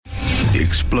The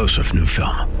explosive new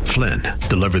film, Flynn,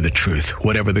 deliver the truth,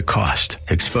 whatever the cost,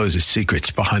 exposes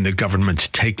secrets behind the government's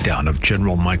takedown of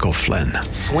General Michael Flynn.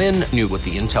 Flynn knew what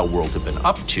the intel world had been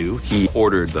up to. He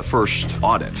ordered the first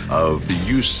audit of the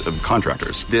use of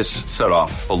contractors. This set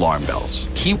off alarm bells.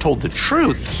 He told the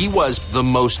truth. He was the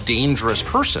most dangerous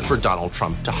person for Donald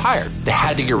Trump to hire. They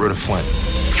had to get rid of Flynn.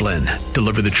 Flynn,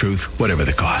 deliver the truth, whatever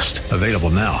the cost. Available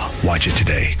now. Watch it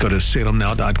today. Go to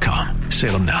salemnow.com.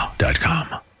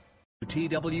 salemnow.com.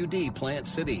 TWD Plant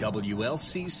City,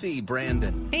 WLCC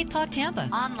Brandon. Faith Talk Tampa.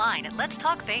 Online at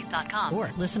letstalkfaith.com.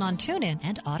 Or listen on TuneIn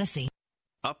and Odyssey.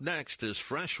 Up next is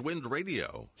Fresh Wind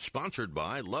Radio, sponsored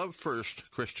by Love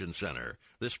First Christian Center.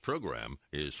 This program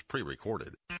is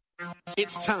pre-recorded.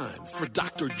 It's time for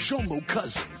Dr. Jomo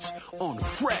Cousins on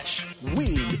Fresh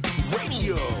Wind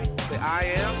Radio.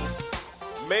 I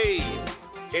am made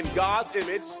in God's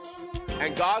image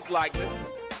and God's likeness,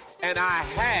 and I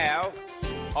have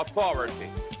authority.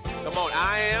 Come on,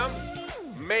 I am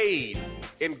made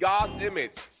in God's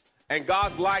image and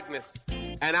God's likeness,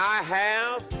 and I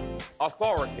have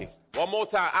authority. One more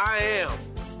time. I am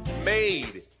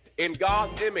made in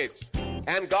God's image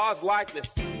and God's likeness,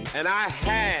 and I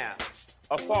have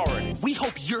authority. We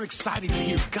hope you're excited to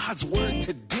hear God's word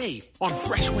today on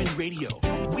Fresh Wind Radio.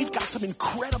 We've got some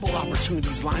incredible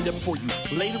opportunities lined up for you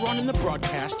later on in the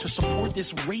broadcast to support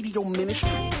this radio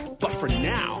ministry. But for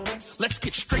now, let's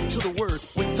get straight to the word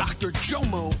with Dr.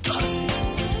 Jomo Cousins.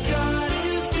 God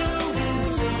is doing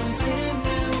something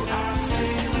new. I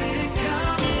feel it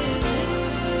coming.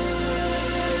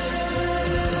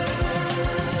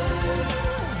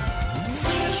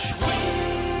 Fresh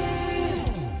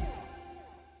Wind.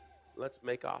 Let's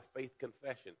make our faith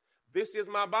confession. This is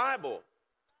my Bible.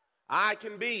 I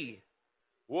can be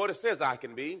what it says I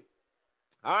can be.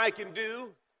 I can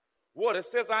do what it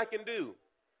says I can do.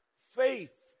 Faith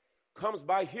comes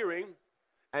by hearing,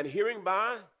 and hearing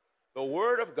by the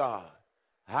word of God.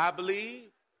 I believe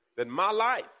that my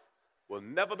life will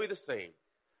never be the same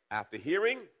after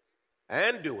hearing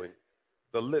and doing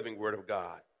the living word of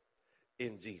God.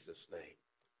 In Jesus' name.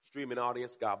 Streaming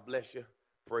audience, God bless you.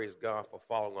 Praise God for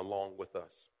following along with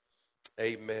us.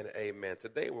 Amen, amen.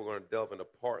 Today we're going to delve into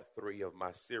part 3 of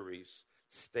my series,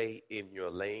 Stay in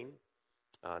Your Lane.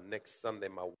 Next Sunday,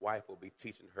 my wife will be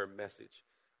teaching her message.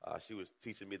 She was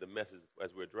teaching me the message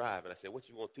as we were driving. I said, what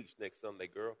you want to teach next Sunday,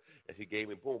 girl? And she gave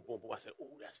me boom, boom, boom. I said,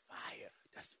 oh, that's fire.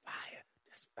 That's fire.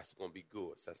 That's going to be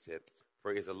good. So I said,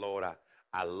 praise the Lord.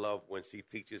 I love when she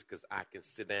teaches because I can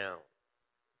sit down.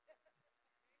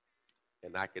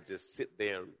 And I could just sit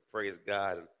there and praise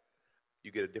God. And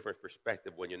you get a different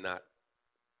perspective when you're not.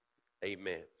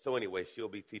 Amen. So anyway, she'll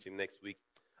be teaching next week.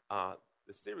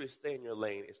 The series, Stay in Your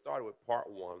Lane, it started with part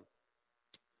 1.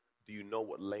 Do you know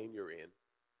what lane you're in?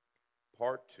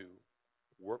 Part 2,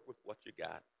 work with what you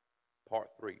got. Part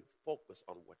 3, focus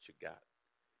on what you got.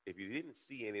 If you didn't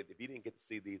see any, if you didn't get to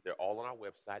see these, they're all on our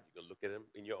website. You can look at them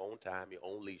in your own time, your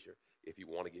own leisure, if you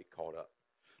want to get caught up.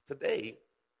 Today,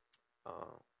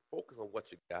 focus on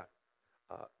what you got.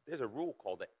 There's a rule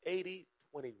called the 80-20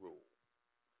 rule.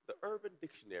 The Urban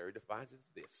Dictionary defines it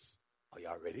as this. Are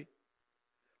y'all ready?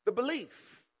 The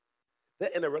belief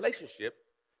that in a relationship,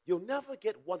 you'll never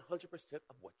get 100%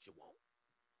 of what you want.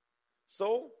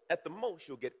 So, at the most,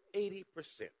 you'll get 80%.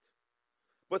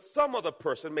 But some other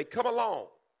person may come along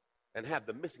and have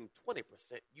the missing 20%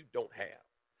 you don't have.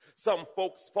 Some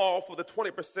folks fall for the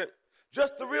 20%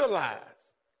 just to realize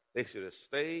they should have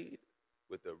stayed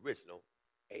with the original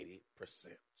 80%.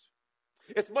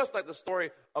 It's much like the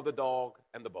story of the dog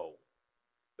and the bone.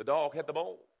 The dog had the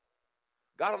bone,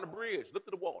 got on the bridge, looked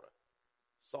at the water,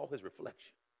 saw his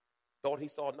reflection, thought he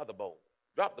saw another bone,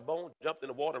 dropped the bone, jumped in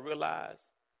the water, and realized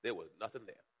there was nothing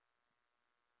there.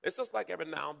 It's just like every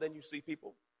now and then you see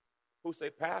people who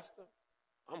say, Pastor,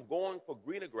 I'm going for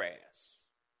greener grass.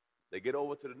 They get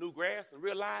over to the new grass and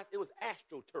realize it was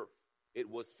AstroTurf. It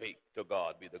was fake. To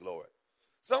God be the glory.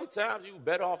 Sometimes you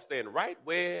better off staying right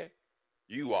where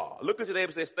you are. Look at your neighbor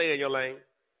and say, stay in your lane.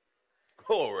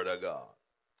 Glory to God.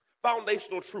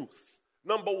 Foundational truths.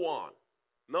 Number one,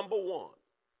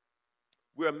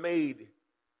 we're made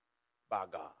by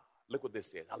God. Look what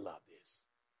this says. I love this.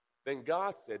 Then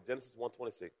God said, Genesis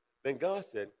 1:26, then God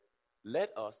said,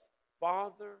 let us,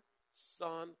 Father,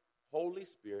 Son, Holy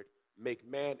Spirit, make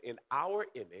man in our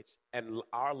image and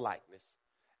our likeness,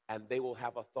 and they will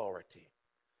have authority.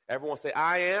 Everyone say,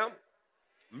 I am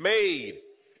made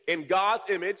in God's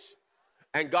image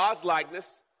and God's likeness,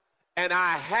 and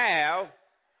I have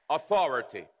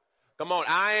authority. Come on,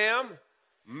 I am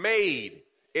made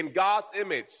in God's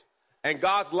image and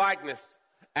God's likeness,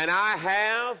 and I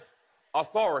have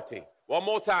authority. One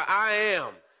more time, I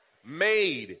am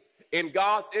made in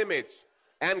God's image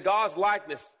and God's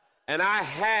likeness, and I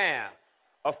have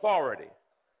authority.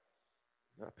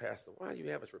 Now, Pastor, why do you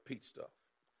have us repeat stuff?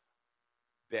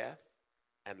 Death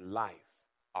and life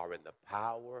are in the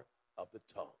power of the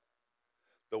tongue.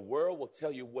 The world will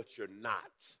tell you what you're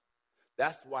not.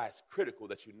 That's why it's critical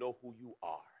that you know who you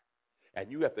are.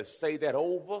 And you have to say that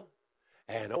over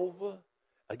and over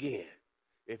again.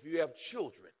 If you have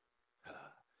children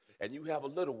and you have a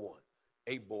little one,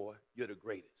 hey, boy, you're the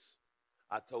greatest.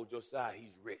 I told Josiah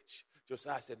he's rich.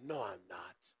 Josiah said, no, I'm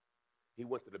not. He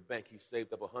went to the bank. He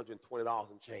saved up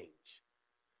 $120 and change.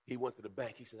 He went to the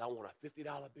bank. He said, I want a $50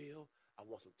 bill. I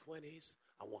want some 20s.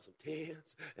 I want some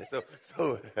 10s. And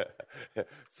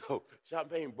so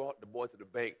Champagne brought the boy to the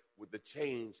bank with the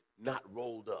change not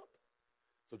rolled up.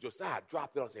 So Josiah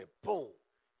dropped it on and said, boom,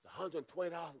 it's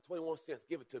 $120.21.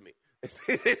 Give it to me.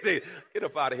 They said, get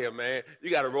up out of here, man. You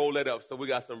got to roll that up. So we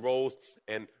got some rolls,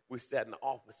 and we sat in the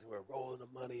office, and we're rolling the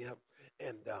money up.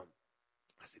 And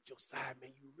I said, Josiah,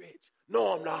 man, you rich.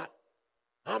 No, I'm not.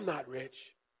 I'm not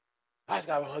rich. I just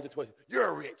got 120.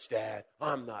 You're rich, Dad.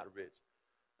 I'm not rich.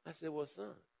 I said, well,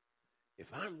 son,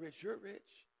 if I'm rich, you're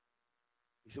rich.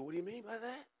 He said, what do you mean by that?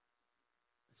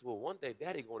 I said, well, one day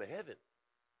Daddy going to heaven,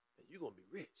 and you're going to be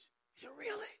rich. He said,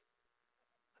 really?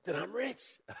 Then I'm rich.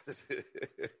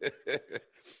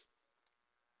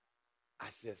 I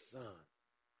said, son,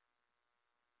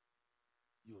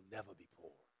 you'll never be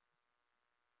poor.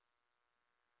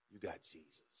 You got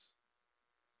Jesus.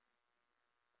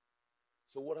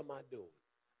 So what am I doing?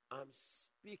 I'm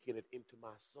speaking it into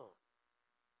my son.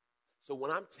 So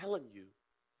when I'm telling you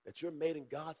that you're made in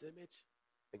God's image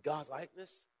and God's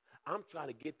likeness, I'm trying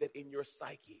to get that in your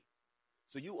psyche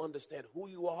so you understand who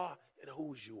you are and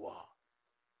whose you are.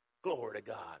 Glory to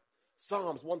God.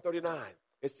 Psalms 139,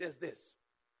 it says this.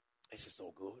 It's just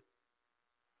so good.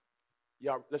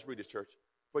 Y'all, let's read this, church.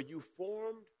 For you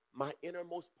formed my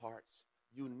innermost parts.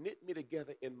 You knit me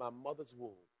together in my mother's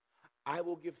womb. I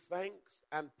will give thanks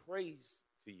and praise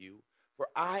to you, for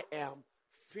I am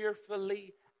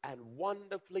fearfully and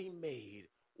wonderfully made.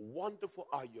 Wonderful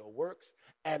are your works,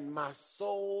 and my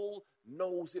soul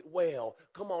knows it well.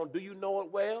 Come on, do you know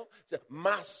it well? Say,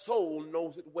 my soul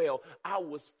knows it well. I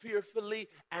was fearfully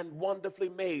and wonderfully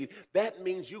made. That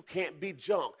means you can't be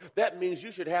junk. That means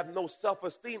you should have no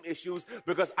self-esteem issues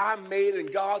because I'm made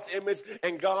in God's image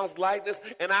and God's likeness,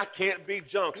 and I can't be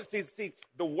junk. See,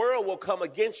 the world will come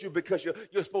against you because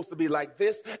you're supposed to be like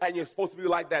this and you're supposed to be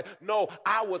like that. No,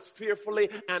 I was fearfully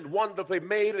and wonderfully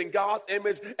made in God's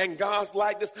image and God's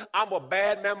likeness. I'm a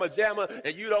bad mamma jamma,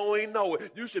 and you don't even know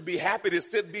it. You should be happy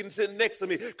to be sitting next to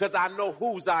me because I know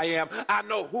whose I am. I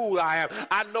know who I am.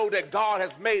 I know that God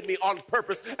has made me on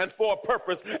purpose and for a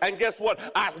purpose. And guess what?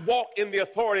 I walk in the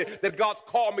authority that God's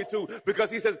called me to because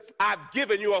he says, I've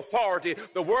given you authority.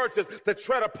 The word says to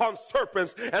tread upon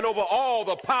serpents and over all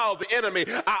the power of the enemy.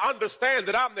 I understand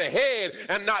that I'm the head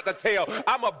and not the tail.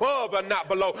 I'm above and not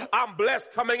below. I'm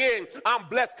blessed coming in. I'm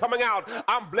blessed coming out.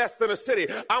 I'm blessed in the city.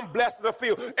 I'm blessed in the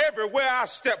field. Everywhere I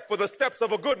step, for the steps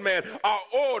of a good man are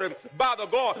ordered by the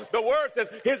God. The word says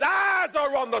his eyes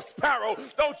are on the sparrow.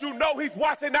 Don't you know he's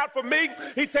watching out for me?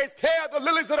 He takes care of the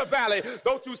lilies of the valley.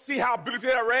 Don't you see how beautifully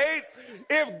they're arrayed?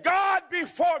 If God be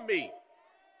for me.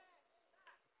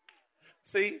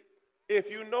 See,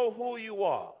 if you know who you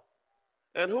are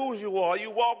and whose you are, you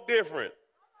walk different.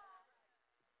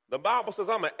 The Bible says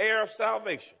I'm an heir of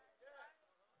salvation.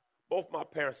 Both my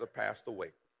parents have passed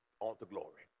away on to glory.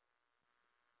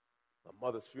 My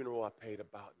mother's funeral, I paid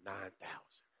about $9,000.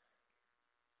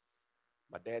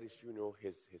 My daddy's funeral,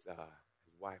 his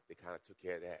wife, they kind of took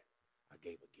care of that. I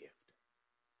gave a gift.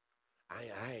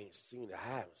 I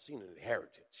haven't seen an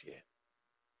inheritance yet.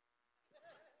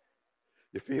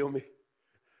 You feel me?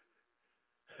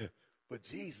 But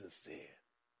Jesus said,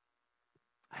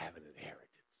 I have an inheritance.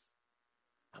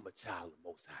 I'm a child of the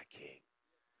Most High King.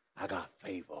 I got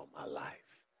favor on my life.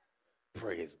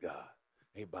 Praise God.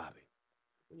 Hey, Bobby,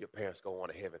 when your parents go on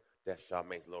to heaven, that's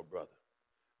Charmaine's little brother.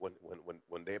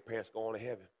 When their parents go on to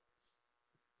heaven,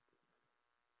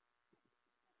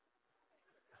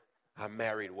 I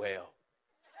married well.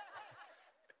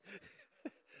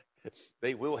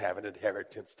 They will have an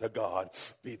inheritance. To God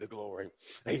be the glory.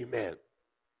 Amen.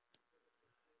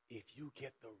 If you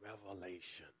get the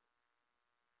revelation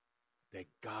that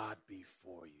God be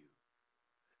for you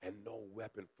and no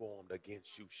weapon formed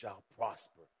against you shall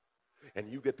prosper,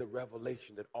 and you get the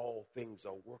revelation that all things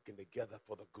are working together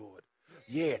for the good.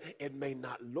 Yeah, it may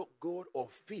not look good or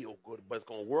feel good, but it's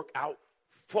going to work out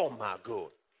for my good.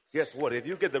 Guess what? If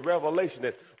you get the revelation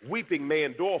that weeping may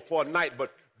endure for a night,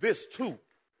 but this too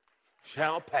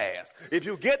shall pass. If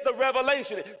you get the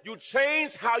revelation, you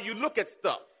change how you look at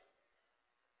stuff.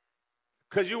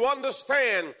 Because you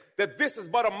understand that this is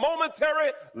but a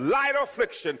momentary light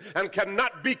affliction and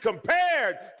cannot be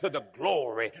compared to the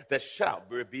glory that shall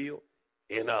be revealed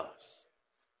in us.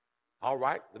 All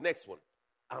right, the next one.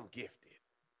 I'm gifted.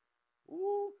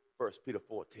 Ooh, 1 Peter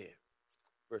 4:10.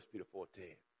 1 Peter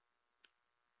 4:10.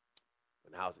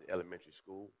 When I was in elementary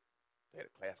school, they had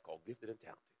a class called Gifted and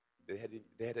Talented. They had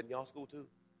that in y'all school too?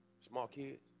 Small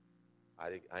kids?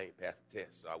 I ain't passed the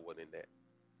test, so I wasn't in that.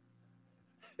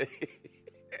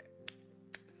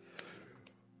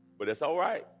 But it's all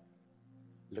right.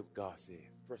 Look what God says.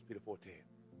 1 Peter 4:10.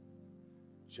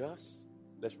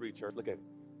 Let's read, church. Look at it.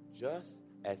 Just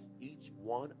as each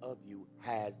one of you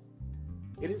has,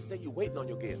 it didn't say you're waiting on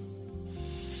your gift.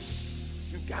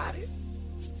 You got it.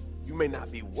 You may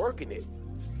not be working it,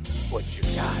 but you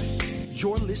got it.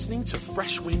 You're listening to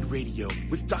Fresh Wind Radio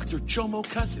with Dr. Jomo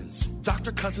Cousins.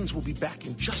 Dr. Cousins will be back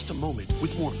in just a moment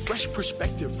with more fresh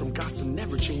perspective from God's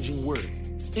never-changing word.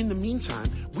 In the meantime,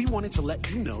 we wanted to let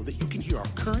you know that you can hear our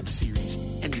current series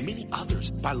and many others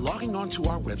by logging on to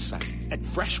our website at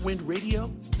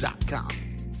freshwindradio.com.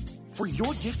 For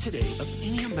your gift today of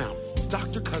any amount,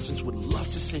 Dr. Cousins would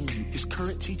love to send you his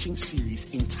current teaching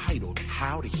series entitled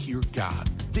How to Hear God.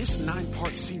 This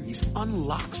 9-part series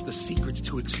unlocks the secrets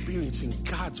to experiencing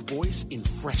God's voice in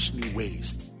fresh new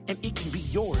ways, and it can be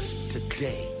yours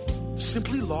today.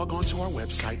 Simply log on to our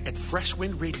website at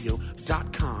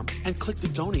freshwindradio.com and click the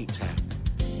Donate tab.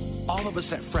 All of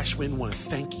us at Fresh Wind want to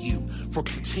thank you for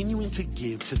continuing to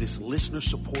give to this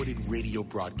listener-supported radio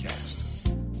broadcast.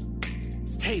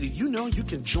 Hey, did you know you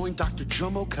can join Dr.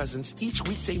 Jomo Cousins each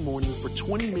weekday morning for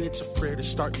 20 minutes of prayer to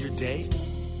start your day?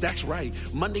 That's right.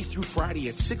 Monday through Friday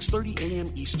at 6:30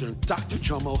 a.m. Eastern, Dr.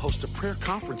 Jomo hosts a prayer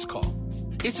conference call.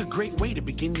 It's a great way to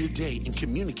begin your day in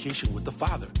communication with the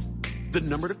Father. The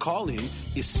number to call in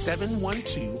is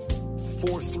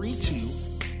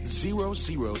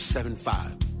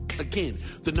 712-432-0075. Again,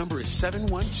 the number is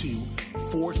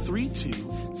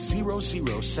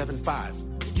 712-432-0075.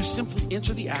 You simply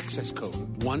enter the access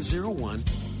code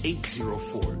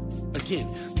 101804. Again,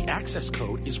 the access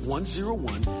code is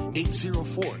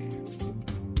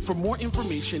 101804. For more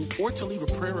information or to leave a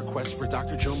prayer request for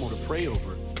Dr. Jomo to pray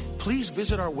over, please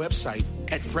visit our website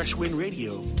at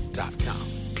freshwindradio.com.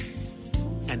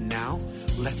 And now,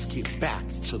 let's get back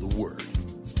to the Word.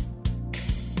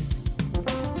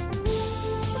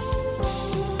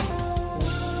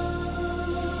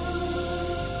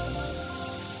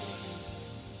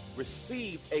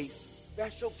 Receive a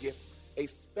special gift, a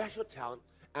special talent,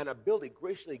 and ability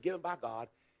graciously given by God.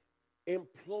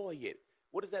 Employ it.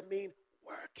 What does that mean?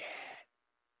 Work it.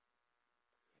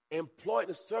 Employ it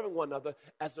in serving one another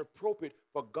as appropriate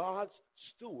for God's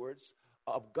stewards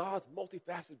of God's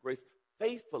multifaceted grace,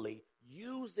 faithfully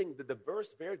using the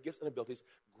diverse, varied gifts and abilities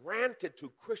granted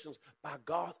to Christians by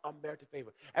God's unmerited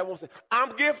favor. Everyone say,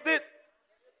 I'm gifted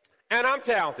and I'm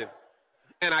talented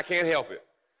and I can't help it.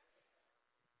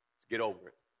 Get over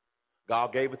it.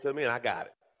 God gave it to me and I got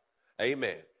it.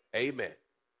 Amen. Amen.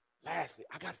 Lastly,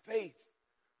 I got faith.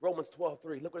 Romans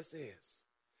 12:3. Look what it says.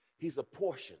 He's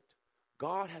apportioned.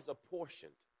 God has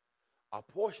apportioned.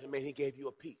 Apportioned means he gave you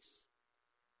a piece.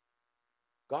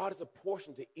 God has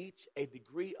apportioned to each a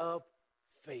degree of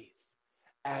faith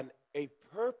and a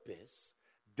purpose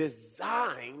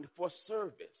designed for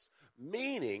service.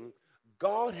 Meaning,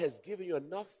 God has given you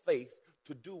enough faith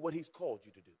to do what he's called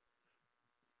you to do.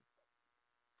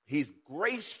 He's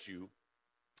graced you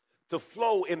to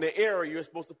flow in the area you're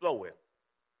supposed to flow in.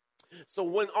 So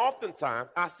when oftentimes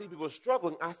I see people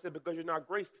struggling, I say, because you're not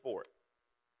graced for it.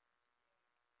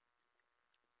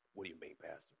 What do you mean,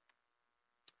 Pastor?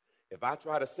 If I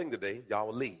try to sing today, y'all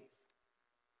will leave.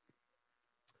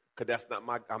 Because that's not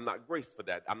I'm not graced for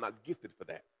that. I'm not gifted for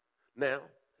that. Now,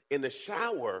 in the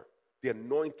shower, the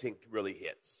anointing really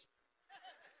hits.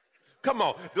 Come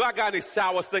on, do I got any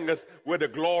shower singers where the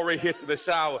glory hits in the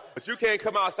shower? But you can't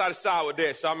come outside the shower with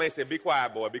that. Charmaine said, be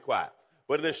quiet, boy, be quiet.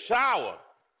 But in the shower,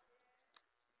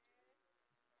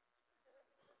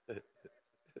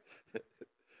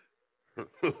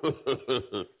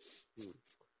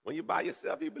 when you by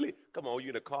yourself, you believe. Come on, you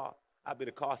in the car. I be in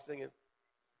the car singing.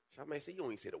 Charmaine said, you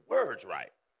don't even say the words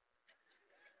right.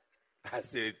 I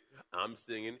said, I'm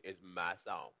singing, it's my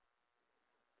song.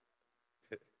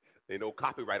 Ain't no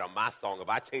copyright on my song. If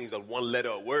I change on one letter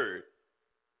or word,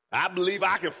 I believe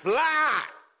I can fly.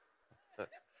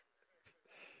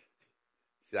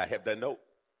 Should I have that note?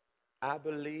 I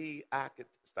believe I could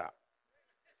stop.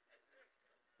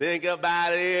 Think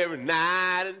about it every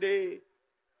night and day.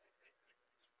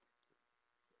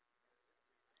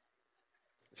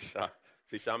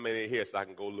 See, Charmaine ain't here, so I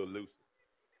can go a little loose.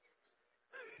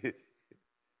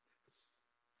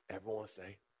 Everyone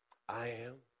say, I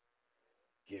am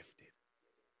gifted.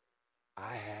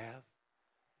 I have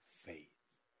faith.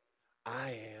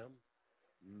 I am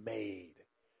made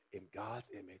in God's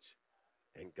image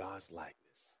and God's likeness.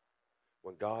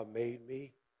 When God made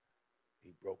me,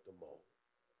 he broke the mold.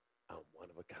 I'm one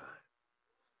of a kind.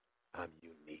 I'm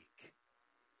unique.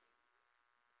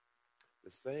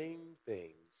 The same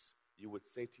things you would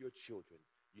say to your children,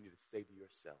 you need to say to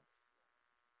yourself.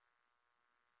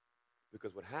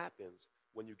 Because what happens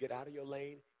when you get out of your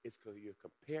lane is because you're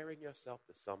comparing yourself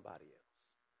to somebody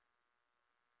else.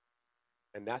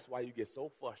 And that's why you get so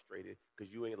frustrated,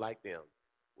 because you ain't like them.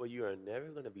 Well, you are never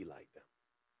going to be like them.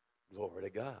 Glory to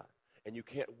God. And you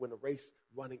can't win a race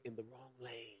running in the wrong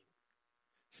lane.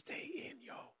 Stay in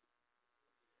your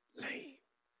lane.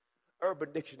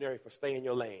 Urban Dictionary for stay in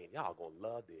your lane. Y'all going to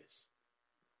love this.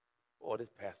 Boy,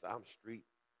 this pastor, I'm street,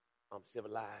 I'm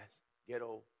civilized,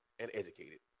 ghetto, and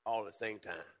educated all at the same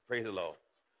time. Praise the Lord.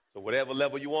 So whatever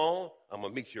level you on, I'm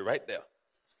going to meet you right there.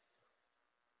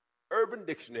 Urban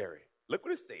Dictionary. Look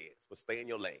what it says for stay in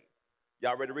your lane.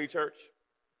 Y'all ready to read, church?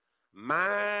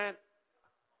 Mind.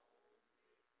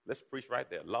 Let's preach right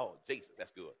there. Lord Jesus,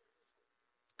 that's good.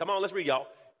 Come on, let's read, y'all.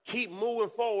 Keep moving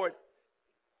forward.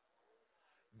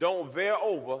 Don't veer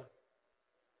over.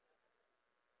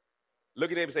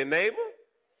 Look at him and say, neighbor,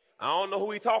 I don't know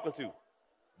who he's talking to,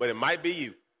 but it might be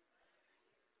you.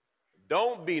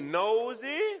 Don't be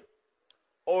nosy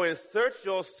or insert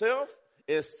yourself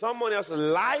in someone else's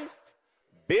life,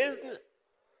 business.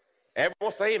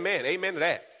 Everyone say amen. Amen to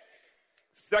that.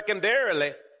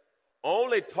 Secondarily,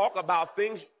 only talk about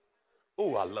things.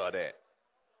 Ooh, I love that.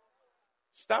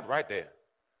 Stop right there.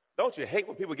 Don't you hate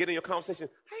when people get in your conversation?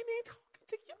 I ain't talking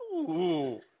to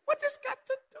you. What this got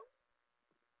to do?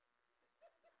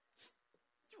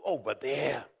 You over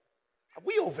there.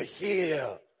 We over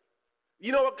here.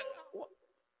 You know what?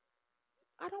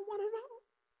 I don't want to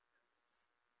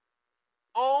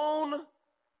know. Own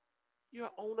your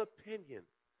own opinion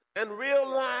and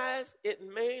realize it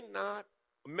may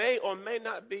or may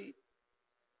not be.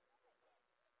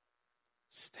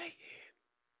 Stay in.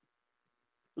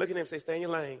 Look at him and say, stay in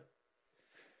your lane.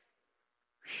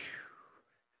 Whew.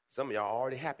 Some of y'all are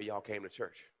already happy y'all came to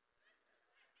church.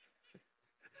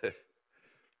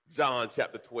 John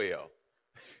chapter 12.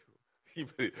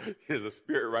 There's a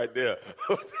spirit right there.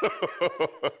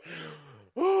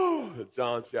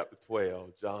 John chapter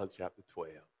 12. John chapter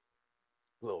 12.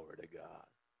 Glory to God.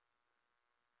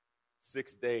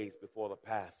 6 days before the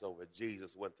Passover,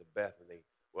 Jesus went to Bethany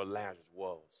where Lazarus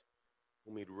was,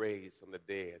 whom he'd raised from the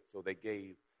dead. So they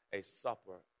gave a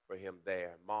supper for him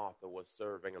there. Martha was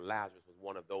serving, and Lazarus was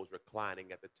one of those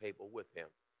reclining at the table with him.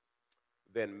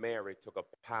 Then Mary took a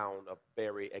pound of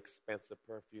very expensive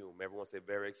perfume. Everyone say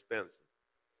very expensive.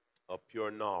 Of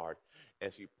pure nard.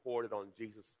 And she poured it on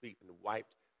Jesus' feet and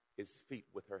wiped his feet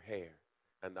with her hair.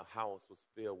 And the house was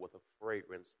filled with the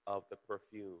fragrance of the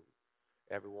perfume.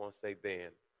 Everyone say then.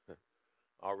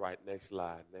 All right, next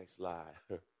slide, next slide.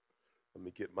 Let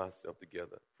me get myself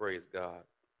together. Praise God.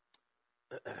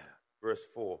 Verse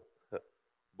 4.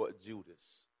 But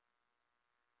Judas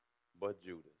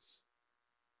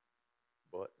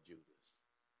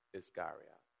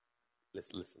Iscariot.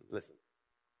 Listen.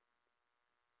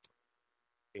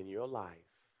 In your life,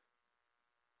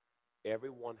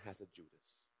 everyone has a Judas.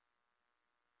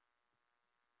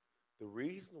 The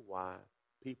reason why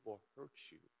people hurt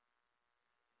you,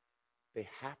 they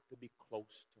have to be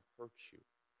close to hurt you.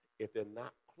 If they're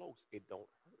not close, it don't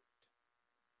hurt.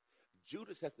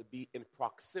 Judas has to be in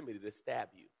proximity to stab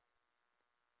you.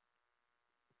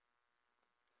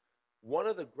 One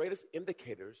of the greatest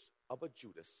indicators of a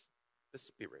Judas, the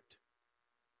spirit,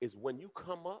 is when you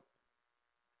come up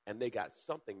and they got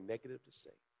something negative to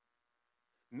say.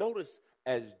 Notice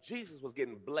as Jesus was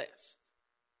getting blessed,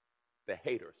 the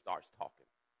hater starts talking.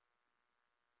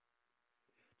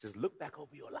 Just look back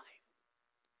over your life.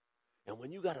 And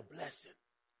when you got a blessing,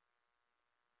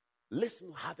 listen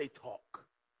to how they talk.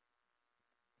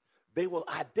 They will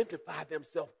identify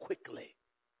themselves quickly.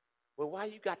 Well, why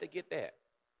you got to get that?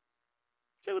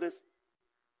 Judas.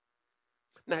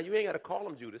 Now, you ain't got to call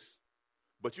him Judas,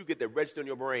 but you get that register in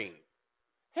your brain.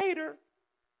 Hater.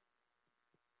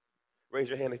 Raise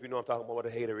your hand if you know I'm talking about what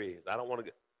a hater is. I don't want to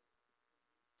get.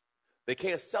 They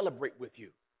can't celebrate with you.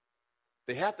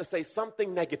 They have to say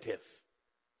something negative.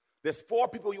 There's 4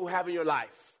 people you have in your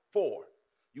life. 4.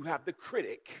 You have the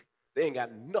critic. They ain't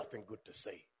got nothing good to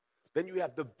say. Then you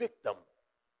have the victim.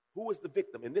 Who is the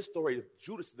victim? In this story,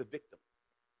 Judas is the victim.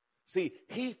 See,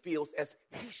 he feels as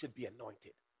he should be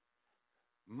anointed.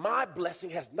 My blessing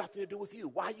has nothing to do with you.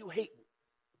 Why are you hating?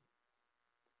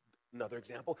 Another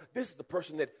example, this is the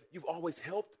person that you've always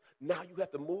helped. Now you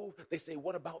have to move. They say,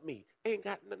 what about me? Ain't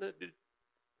got nothing to do.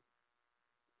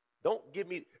 Don't give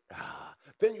me.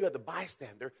 Then you have the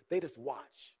bystander. They just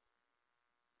watch.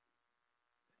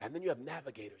 And then you have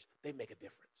navigators. They make a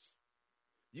difference.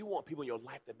 You want people in your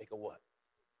life that make a what?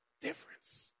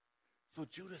 Difference. So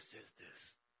Judas says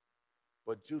this.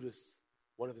 But Judas,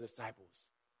 one of the disciples,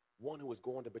 one who was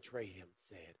going to betray him,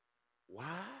 said,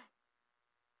 why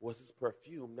was his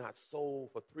perfume not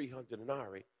sold for 300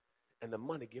 denarii and the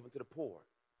money given to the poor?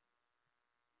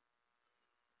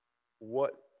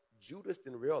 What Judas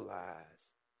didn't realize,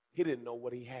 he didn't know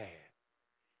what he had.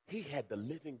 He had the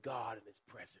living God in his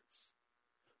presence.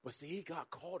 But see, he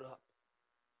got caught up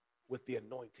with the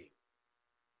anointing.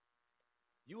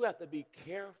 You have to be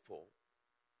careful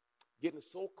getting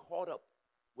so caught up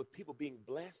with people being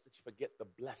blessed that you forget the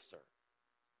blesser.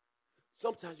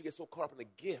 Sometimes you get so caught up in the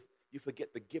gift, you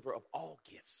forget the giver of all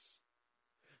gifts.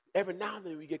 Every now and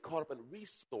then we get caught up in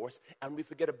resource and we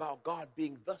forget about God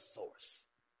being the source.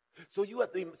 So you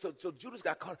have to, so Judas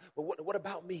got caught. But what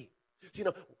about me? So, you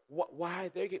know, why are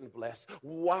they getting blessed?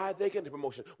 Why are they getting the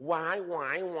promotion? Why?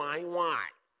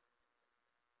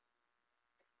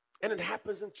 And it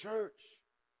happens in church.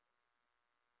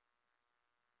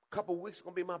 A couple of weeks is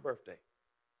gonna be my birthday.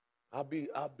 I'll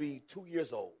be 2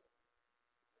 years old.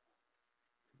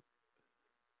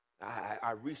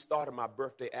 I restarted my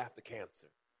birthday after cancer.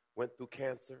 Went through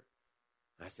cancer.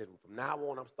 I said, from now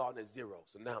on, I'm starting at 0.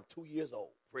 So now I'm 2 years old.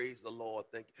 Praise the Lord.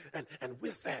 Thank you. And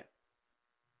with that,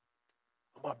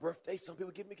 on my birthday, some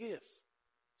people give me gifts.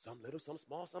 Some little, some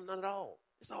small, some none at all.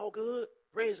 It's all good.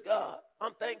 Praise God.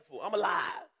 I'm thankful. I'm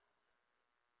alive.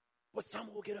 But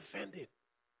some will get offended.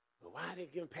 Well, why are they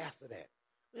giving Pastor that?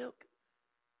 Well,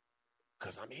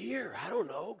 because I'm here. I don't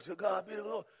know. To God be the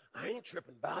Lord. I ain't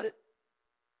tripping about it.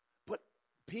 But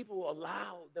people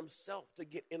allow themselves to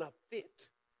get in a fit.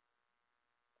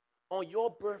 On your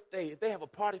birthday, if they have a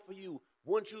party for you,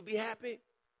 wouldn't you be happy?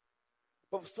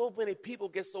 But so many people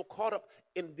get so caught up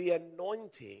in the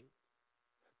anointing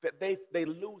that they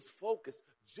lose focus.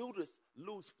 Judas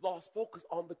lost focus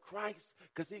on the Christ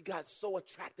because he got so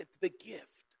attracted to the gift.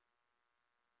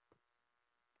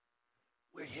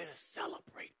 We're here to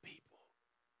celebrate people.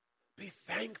 Be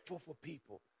thankful for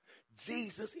people.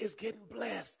 Jesus is getting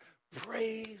blessed.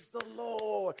 Praise the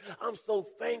Lord. I'm so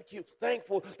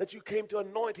thankful that you came to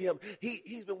anoint him.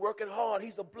 He's been working hard.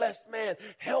 He's a blessed man.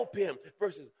 Help him.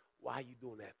 Versus, why are you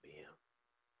doing that for him?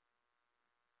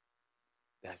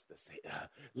 That's the same.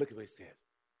 Look at what he says.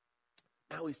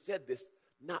 Now he said this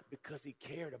not because he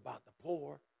cared about the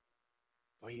poor,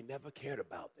 for he never cared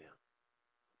about them,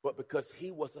 but because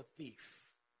he was a thief.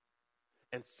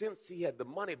 And since he had the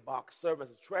money box serve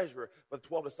as a treasurer for the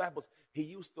 12 disciples, he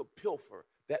used to pilfer.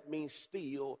 That means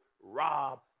steal,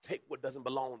 rob, take what doesn't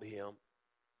belong to him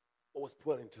or was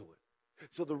put into it.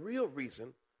 So the real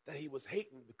reason that he was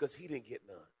hating because he didn't get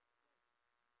none.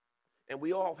 And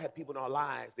we all had people in our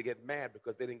lives that get mad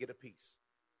because they didn't get a piece.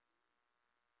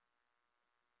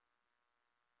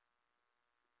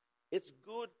 It's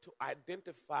good to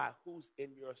identify who's in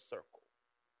your circle.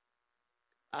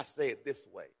 I say it this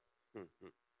way.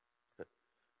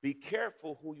 Be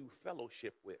careful who you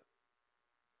fellowship with.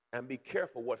 And be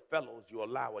careful what fellows you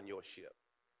allow in your ship.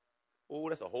 Oh,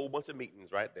 that's a whole bunch of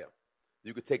meetings right there.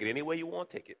 You can take it any way you want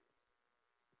to take it.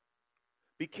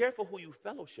 Be careful who you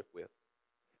fellowship with.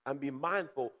 And be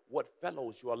mindful what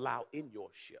fellows you allow in your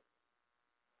ship.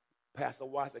 Pastor,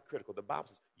 why is it critical? The Bible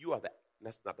says you are the,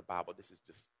 that's not the Bible. This is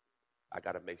just, I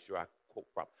got to make sure I quote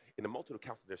properly. In the multitude of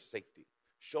counsel, there's safety.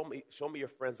 Show me your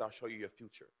friends, I'll show you your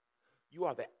future. You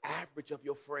are the average of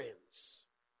your friends.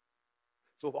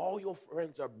 So if all your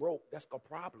friends are broke, that's a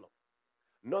problem.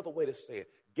 Another way to say it,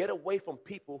 get away from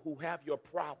people who have your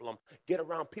problem. Get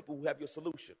around people who have your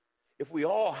solution. If we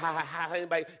all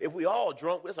if we all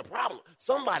drunk, there's a problem.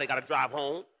 Somebody got to drive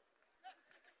home.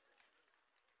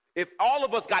 If all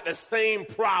of us got the same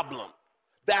problem,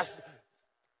 that's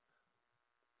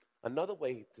another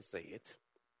way to say it.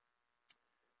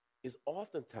 Is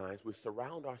oftentimes we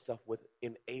surround ourselves with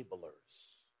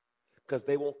enablers because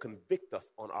they won't convict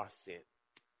us on our sin.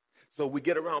 So we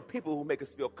get around people who make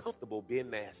us feel comfortable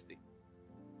being nasty.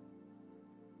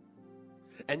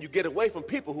 And you get away from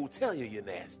people who tell you you're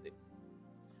nasty.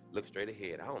 Look straight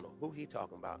ahead. I don't know who he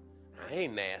talking about. I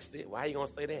ain't nasty. Why are you going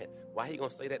to say that? Why are you going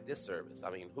to say that this service?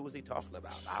 I mean, who is he talking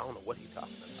about? I don't know what he's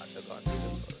talking about.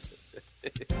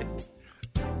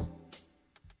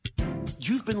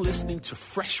 You've been listening to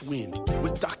Fresh Wind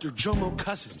with Dr. Jomo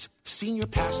Cousins, Senior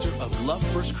Pastor of Love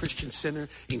First Christian Center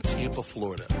in Tampa,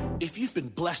 Florida. If you've been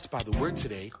blessed by the word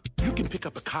today, you can pick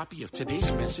up a copy of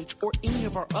today's message or any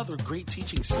of our other great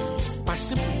teaching series by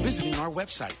simply visiting our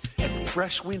website at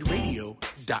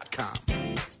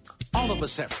freshwindradio.com. All of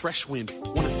us at Fresh Wind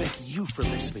want to thank you for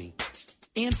listening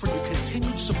and for your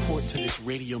continued support to this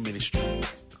radio ministry.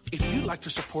 If you'd like to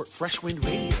support Fresh Wind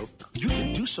Radio, you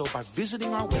can do so by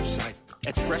visiting our website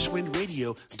at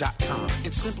freshwindradio.com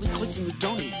and simply clicking the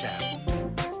Donate tab.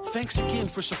 Thanks again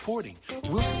for supporting.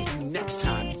 We'll see you next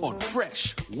time on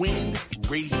Fresh Wind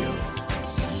Radio.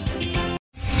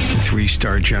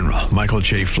 3-star General Michael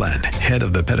J. Flynn, head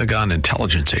of the Pentagon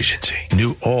Intelligence Agency,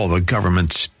 knew all the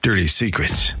government's dirty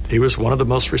secrets. He was one of the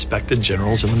most respected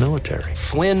generals in the military.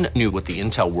 Flynn knew what the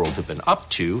intel world had been up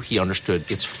to. He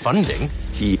understood its funding.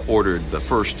 He ordered the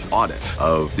first audit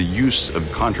of the use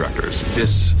of contractors.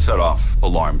 This set off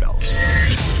alarm bells.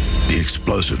 The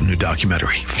explosive new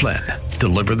documentary, Flynn,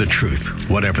 Deliver the Truth,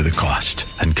 Whatever the Cost,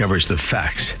 uncovers the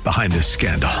facts behind this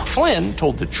scandal. Flynn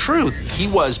told the truth. He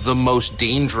was the most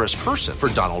dangerous person for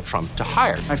Donald Trump to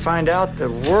hire. I find out the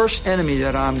worst enemy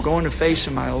that I'm going to face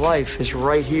in my life is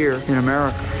right here in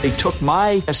America. They took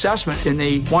my assessment and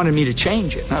they wanted me to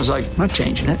change it. And I was like, I'm not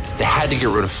changing it. They had to get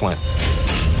rid of Flynn.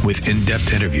 With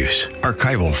in-depth interviews,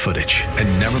 archival footage,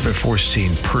 and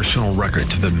never-before-seen personal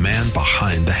records of the man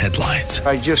behind the headlines.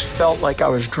 I just felt like I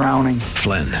was drowning.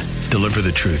 Flynn, Deliver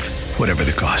the Truth, Whatever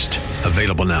the Cost.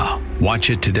 Available now.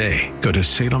 Watch it today. Go to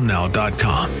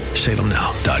salemnow.com.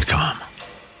 salemnow.com.